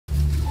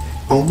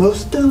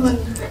Almost done.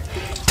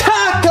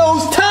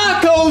 Tacos,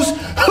 tacos!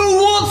 Who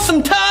wants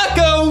some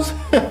tacos?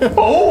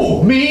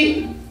 Oh,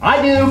 me?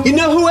 I do. You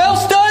know who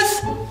else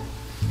does?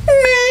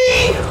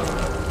 Me!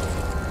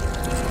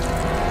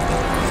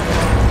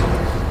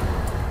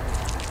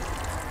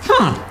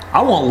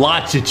 I want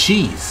lots of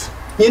cheese.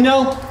 You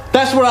know,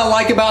 that's what I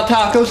like about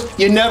tacos.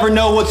 You never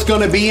know what's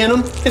gonna be in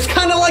them. It's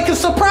kind of like a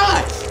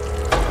surprise.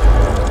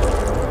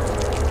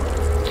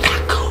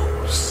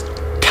 Tacos,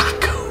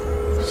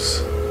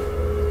 tacos.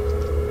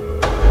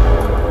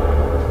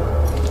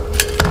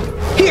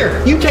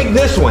 Here, you take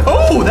this one.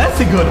 Oh, that's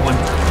a good one.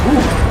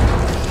 Ooh.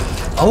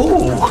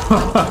 Oh.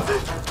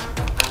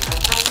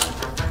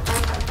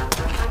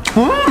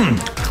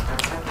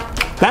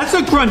 That's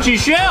a crunchy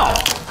shell.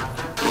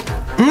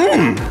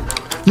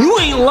 You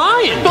ain't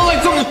lying. I feel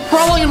like something's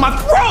crawling in my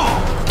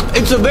throat.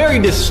 It's a very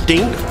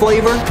distinct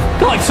flavor. I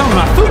feel like some of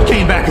my food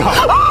came back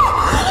up.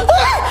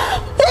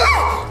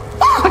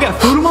 I got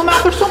food in my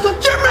mouth or something?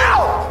 Your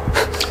mouth!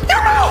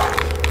 Your mouth!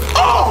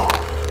 Oh!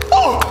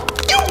 Oh!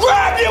 You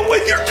grabbed it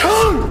with your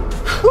tongue!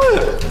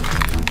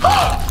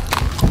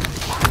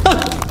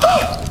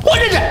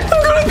 What is it?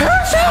 I'm gonna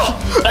pass out!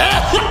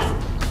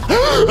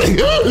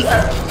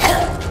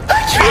 I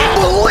can't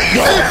believe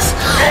this!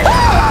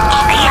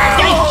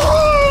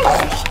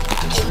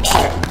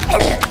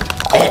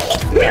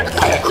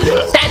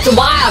 That's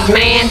wild,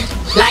 man.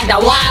 Like the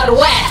Wild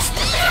West.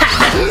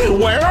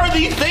 Where are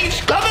these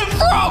things coming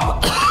from?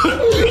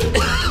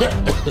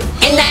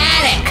 In the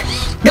attic.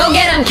 Go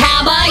get them,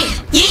 cowboy.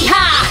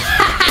 Yeehaw!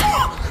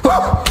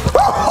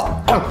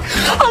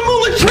 I'm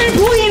on the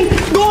trampoline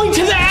going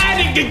to the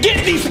attic to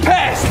get these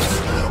pests!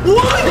 1,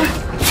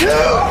 2, 3!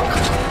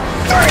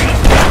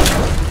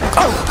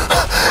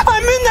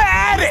 I'm in the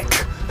attic!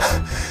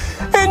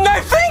 And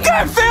I think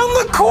I found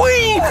the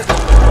queen!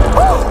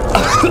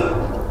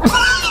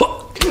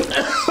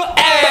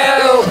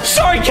 Oh,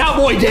 sorry,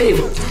 Cowboy Dave.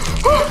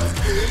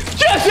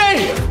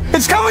 Jesse!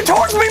 It's coming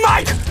towards me,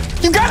 Mike!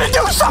 You gotta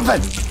do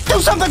something! Do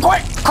something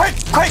quick! Quick!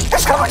 Quick!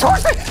 It's coming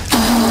towards me!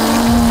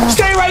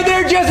 Stay right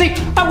there, Jesse.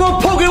 I'm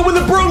gonna poke it with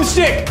a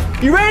broomstick.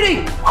 You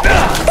ready?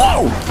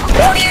 Whoa!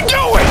 What are you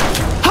doing?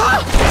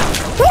 Huh?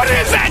 What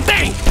is that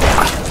thing?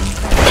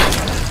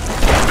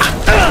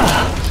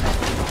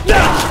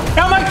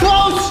 Am I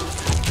close?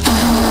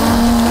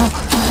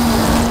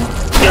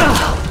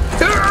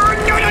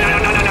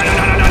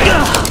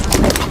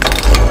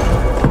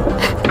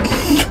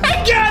 I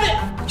got it!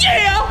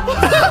 Yeah!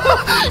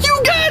 You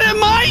got it,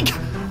 Mike!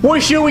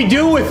 What should we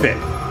do with it?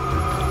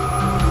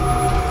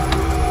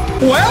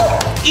 Well,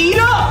 eat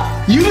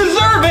up! You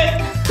deserve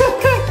it!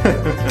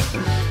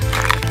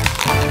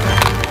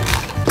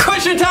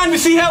 Question time to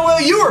see how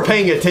well you were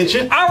paying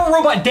attention. Our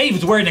robot Dave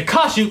is wearing a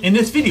costume in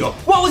this video.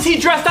 What was he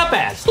dressed up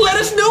as? Let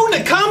us know in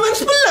the comments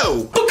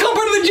below. Become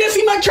part of the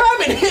Jesse Mike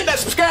tribe and hit that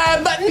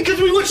subscribe button because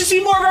we want you to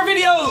see more of our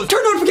videos.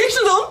 Turn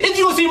notifications on. If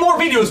you want to see more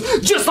videos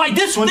just like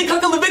this one, Then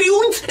click on the video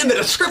links in the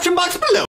description box below.